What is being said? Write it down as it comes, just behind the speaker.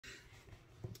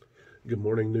Good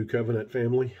morning, New Covenant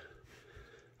family.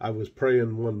 I was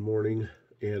praying one morning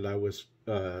and I was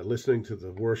listening to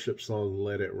the worship song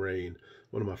Let It Rain,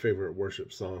 one of my favorite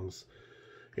worship songs.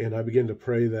 And I began to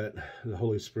pray that the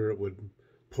Holy Spirit would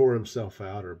pour himself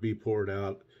out or be poured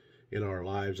out in our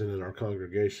lives and in our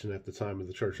congregation at the time of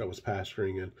the church I was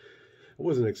pastoring. And I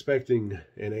wasn't expecting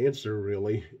an answer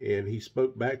really. And he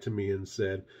spoke back to me and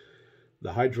said,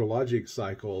 the hydrologic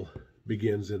cycle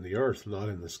begins in the earth, not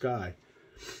in the sky.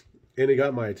 And it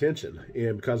got my attention.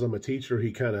 And because I'm a teacher,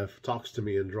 he kind of talks to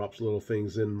me and drops little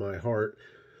things in my heart.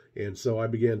 And so I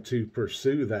began to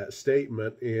pursue that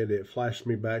statement, and it flashed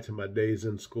me back to my days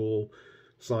in school,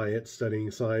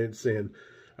 studying science. And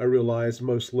I realized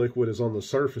most liquid is on the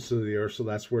surface of the earth, so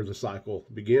that's where the cycle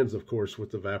begins, of course,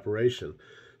 with evaporation.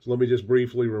 So let me just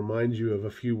briefly remind you of a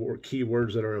few key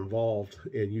words that are involved.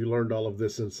 And you learned all of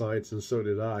this in science, and so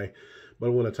did I. But I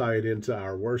want to tie it into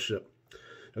our worship.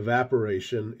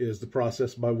 Evaporation is the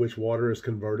process by which water is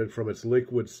converted from its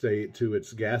liquid state to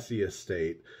its gaseous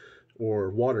state, or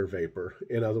water vapor.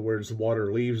 In other words,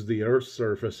 water leaves the Earth's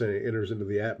surface and it enters into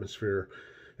the atmosphere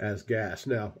as gas.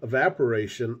 Now,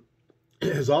 evaporation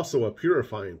is also a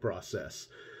purifying process.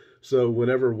 So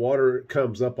whenever water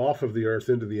comes up off of the Earth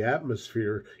into the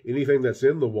atmosphere, anything that's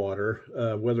in the water,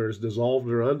 whether it's dissolved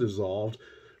or undissolved,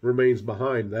 remains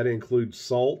behind. That includes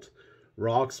salt,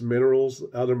 rocks, minerals,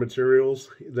 other materials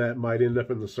that might end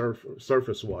up in the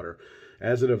surface water.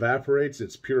 As it evaporates,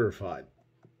 it's purified.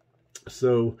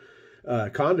 So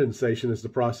condensation is the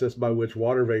process by which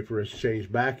water vapor is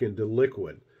changed back into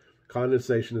liquid.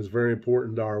 Condensation is very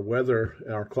important to our weather,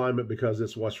 our climate, because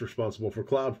it's what's responsible for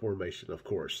cloud formation, of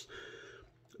course.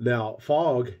 Now,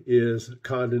 fog is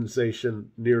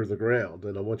condensation near the ground,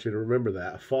 and I want you to remember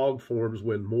that. Fog forms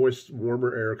when moist,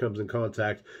 warmer air comes in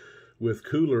contact with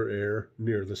cooler air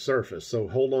near the surface. So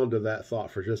hold on to that thought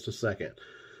for just a second.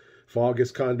 Fog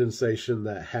is condensation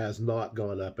that has not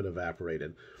gone up and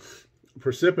evaporated.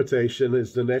 Precipitation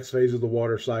is the next phase of the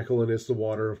water cycle, and it's the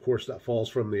water, of course, that falls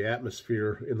from the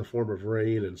atmosphere in the form of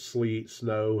rain and sleet,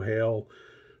 snow, hail,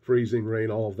 freezing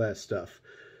rain, all of that stuff.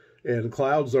 And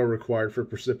clouds are required for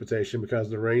precipitation because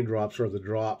the raindrops are the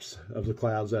drops of the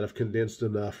clouds that have condensed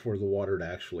enough for the water to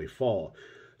actually fall.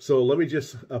 So let me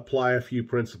just apply a few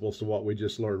principles to what we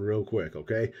just learned real quick,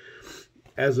 okay?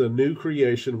 As a new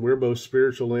creation, we're both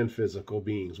spiritual and physical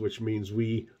beings, which means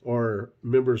we are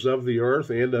members of the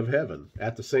earth and of heaven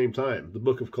at the same time. The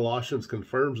book of Colossians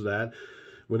confirms that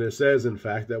when it says, in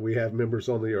fact, that we have members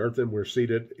on the earth and we're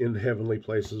seated in heavenly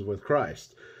places with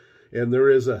Christ. And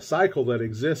there is a cycle that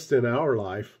exists in our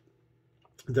life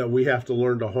that we have to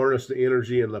learn to harness the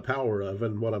energy and the power of.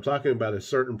 And what I'm talking about is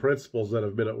certain principles that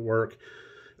have been at work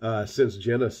since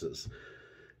Genesis.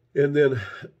 And then,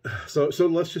 so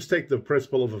let's just take the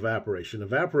principle of evaporation.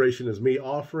 Evaporation is me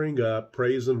offering up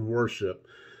praise and worship,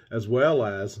 as well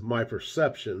as my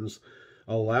perceptions,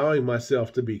 allowing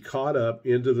myself to be caught up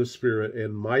into the Spirit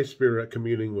and my spirit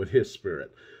communing with His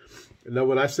Spirit. Now,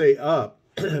 when I say up,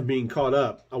 being caught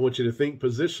up, I want you to think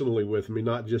positionally with me,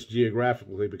 not just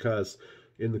geographically, because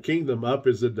in the kingdom, up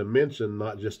is a dimension,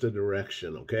 not just a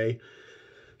direction, okay?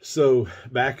 So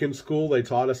back in school, they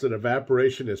taught us that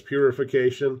evaporation is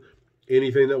purification.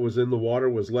 Anything that was in the water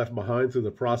was left behind through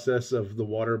the process of the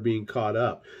water being caught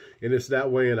up. And it's that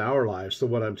way in our lives. So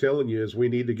what I'm telling you is we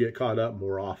need to get caught up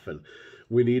more often.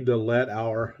 We need to let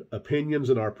our opinions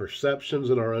and our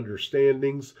perceptions and our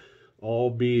understandings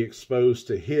all be exposed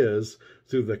to His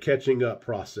through the catching up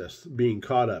process, being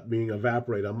caught up, being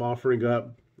evaporated. I'm offering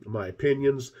up my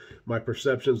opinions, my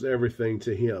perceptions, everything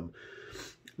to Him.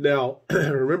 Now,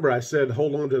 remember I said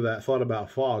hold on to that thought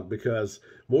about fog, because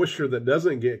moisture that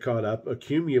doesn't get caught up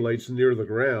accumulates near the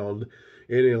ground,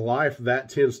 and in life that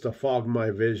tends to fog my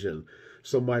vision.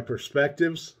 So my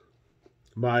perspectives,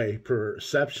 my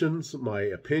perceptions, my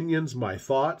opinions, my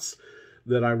thoughts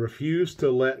that I refuse to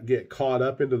let get caught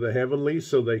up into the heavenly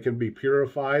so they can be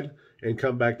purified and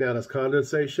come back down as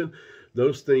condensation,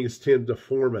 those things tend to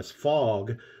form as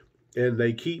fog, and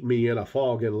they keep me in a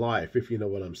fog in life, if you know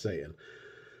what I'm saying.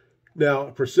 Now,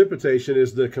 precipitation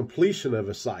is the completion of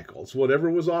a cycle. It's whatever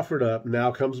was offered up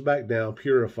now comes back down,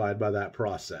 purified by that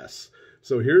process.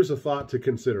 So here's a thought to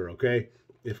consider, okay?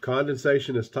 If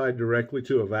condensation is tied directly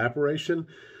to evaporation,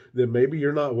 then maybe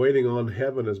you're not waiting on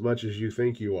heaven as much as you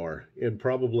think you are. And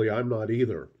probably I'm not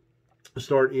either.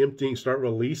 Start emptying, start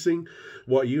releasing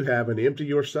what you have and empty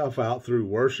yourself out through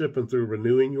worship and through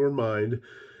renewing your mind,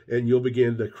 and you'll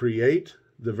begin to create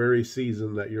the very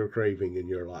season that you're craving in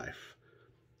your life.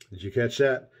 Did you catch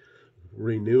that?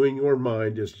 Renewing your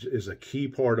mind is a key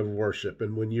part of worship.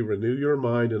 And when you renew your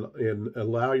mind and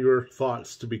allow your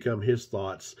thoughts to become His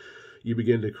thoughts, you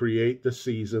begin to create the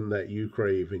season that you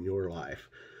crave in your life.